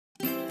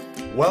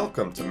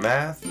Welcome to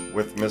Math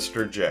with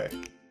Mr. J.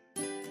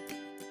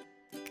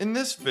 In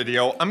this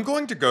video, I'm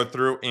going to go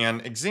through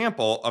an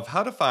example of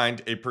how to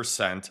find a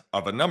percent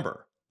of a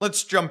number.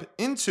 Let's jump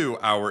into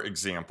our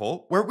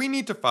example where we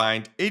need to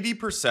find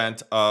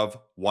 80% of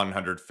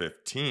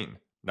 115.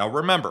 Now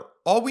remember,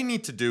 all we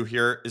need to do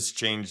here is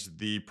change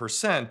the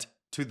percent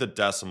to the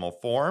decimal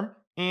form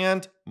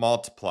and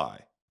multiply.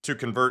 To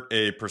convert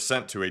a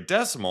percent to a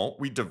decimal,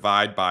 we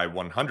divide by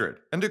 100.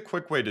 And a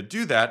quick way to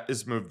do that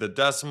is move the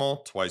decimal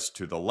twice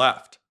to the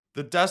left.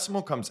 The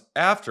decimal comes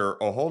after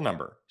a whole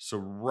number. So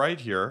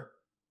right here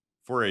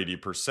for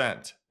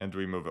 80%. And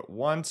we move it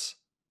once,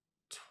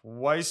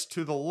 twice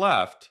to the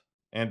left,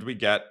 and we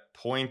get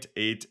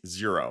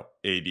 0.80,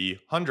 80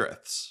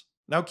 hundredths.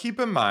 Now keep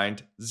in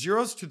mind,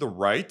 zeros to the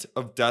right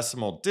of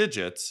decimal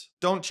digits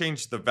don't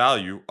change the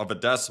value of a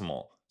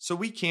decimal, so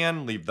we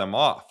can leave them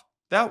off.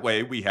 That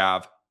way we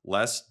have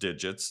less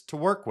digits to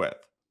work with.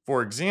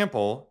 For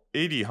example,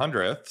 80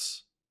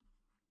 hundredths,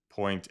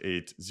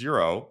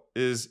 0.80,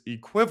 is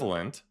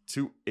equivalent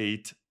to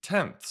 8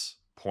 tenths,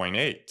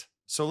 0.8.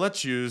 So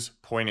let's use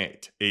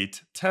 0.8,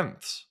 8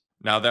 tenths.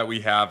 Now that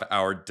we have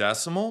our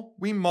decimal,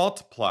 we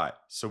multiply.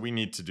 So we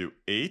need to do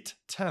 8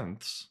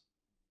 tenths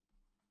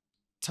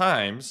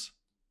times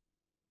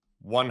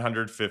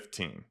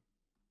 115.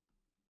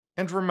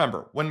 And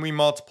remember, when we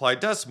multiply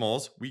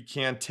decimals, we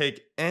can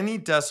take any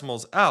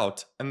decimals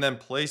out and then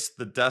place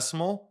the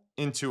decimal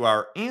into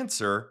our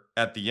answer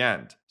at the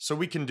end. So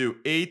we can do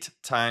 8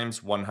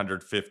 times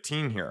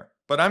 115 here.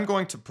 But I'm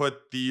going to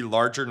put the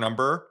larger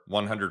number,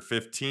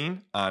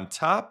 115, on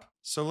top.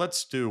 So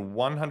let's do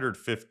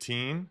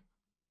 115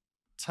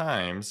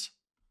 times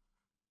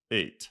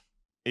 8.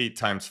 8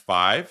 times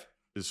 5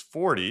 is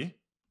 40.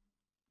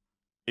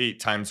 8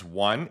 times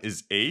 1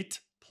 is 8,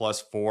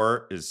 plus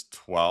 4 is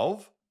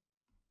 12.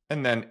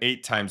 And then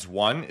 8 times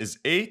 1 is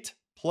 8,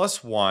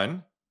 plus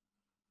 1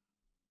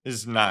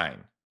 is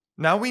 9.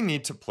 Now we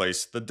need to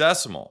place the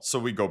decimal. So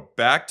we go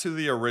back to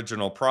the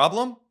original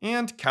problem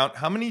and count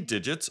how many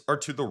digits are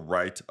to the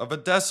right of a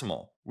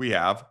decimal. We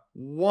have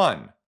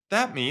 1.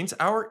 That means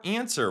our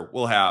answer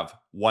will have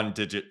 1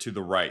 digit to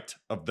the right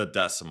of the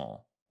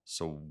decimal.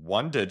 So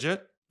 1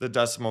 digit, the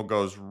decimal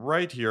goes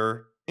right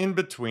here in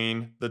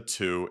between the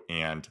 2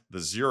 and the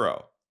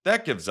 0.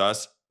 That gives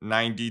us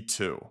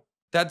 92.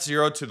 That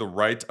 0 to the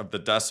right of the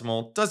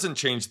decimal doesn't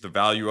change the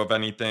value of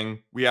anything.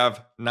 We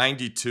have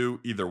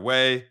 92 either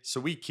way,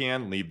 so we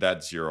can leave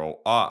that 0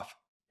 off.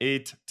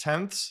 8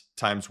 tenths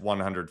times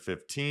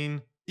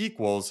 115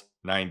 equals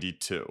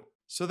 92.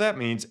 So that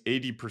means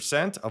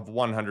 80% of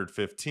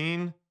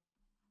 115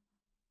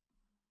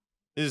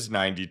 is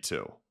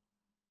 92.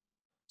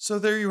 So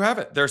there you have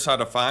it. There's how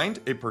to find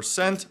a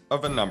percent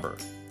of a number.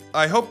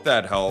 I hope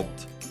that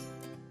helped.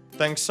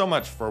 Thanks so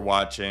much for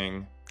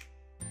watching.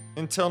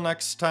 Until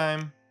next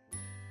time,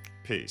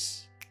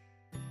 peace.